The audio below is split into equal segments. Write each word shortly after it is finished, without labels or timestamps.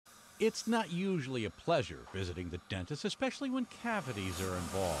It's not usually a pleasure visiting the dentist, especially when cavities are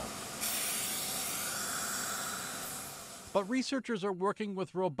involved. But researchers are working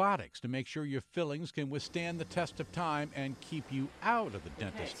with robotics to make sure your fillings can withstand the test of time and keep you out of the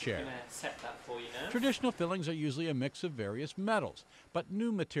dentist chair. I'm going to set that for you now. Traditional fillings are usually a mix of various metals, but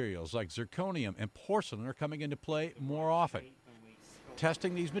new materials like zirconium and porcelain are coming into play more often.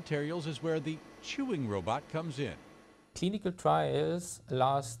 Testing these materials is where the chewing robot comes in. Clinical trials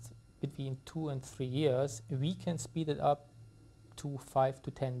last between 2 and 3 years. We can speed it up to 5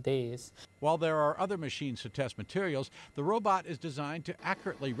 to 10 days. While there are other machines to test materials, the robot is designed to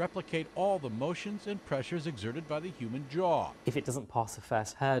accurately replicate all the motions and pressures exerted by the human jaw. If it doesn't pass the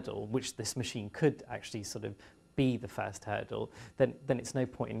first hurdle, which this machine could actually sort of be the first hurdle, then it's no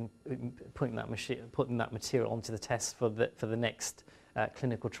point in putting that material onto the test for the next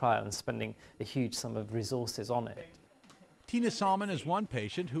clinical trial and spending a huge sum of resources on it. Tina Salmon is one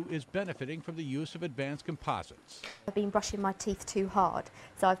patient who is benefiting from the use of advanced composites. I've been brushing my teeth too hard,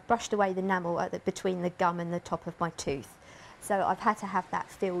 so I've brushed away the enamel between the gum and the top of my tooth. So I've had to have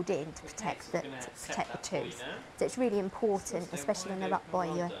that filled in to protect the tooth. So it's really important, especially when they're up by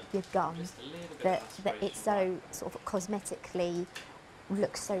your gum, that it's so sort of cosmetically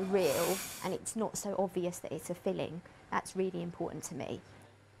looks so real and it's not so obvious that it's a filling. That's really important to me.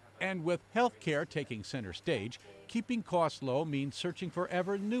 And with healthcare taking center stage, keeping costs low means searching for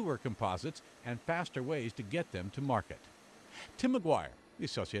ever newer composites and faster ways to get them to market. Tim McGuire, The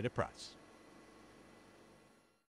Associated Press.